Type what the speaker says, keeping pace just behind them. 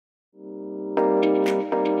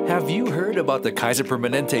Have you heard about the Kaiser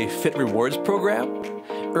Permanente Fit Rewards program?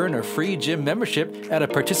 Earn a free gym membership at a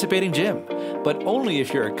participating gym, but only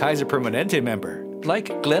if you're a Kaiser Permanente member, like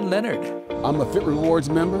Glenn Leonard. I'm a Fit Rewards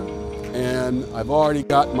member, and I've already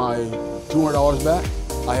got my $200 back.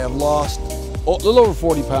 I have lost a little over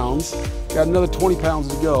 40 pounds, got another 20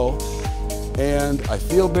 pounds to go, and I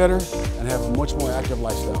feel better and have a much more active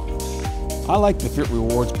lifestyle. I like the Fit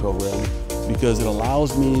Rewards program because it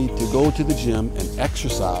allows me to go to the gym and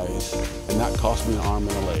exercise and not cost me an arm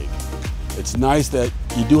and a leg. It's nice that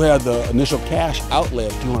you do have the initial cash outlay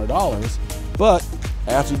of $200, but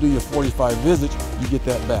after you do your 45 visits, you get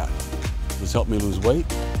that back. It's helped me lose weight.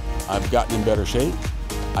 I've gotten in better shape.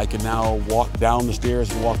 I can now walk down the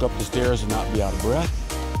stairs and walk up the stairs and not be out of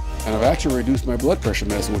breath. And I've actually reduced my blood pressure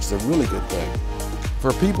medicine, which is a really good thing.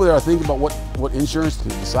 For people that are thinking about what insurance to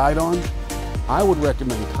decide on, I would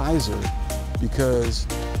recommend Kaiser because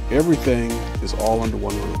everything is all under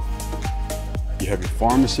one roof. You have your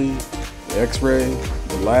pharmacy, the x-ray,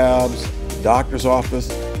 the labs, the doctor's office,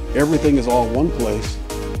 everything is all in one place.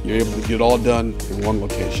 You're able to get it all done in one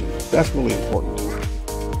location. That's really important.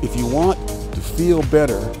 If you want to feel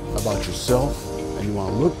better about yourself and you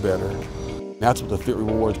want to look better, that's what the Fit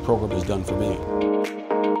Rewards program has done for me.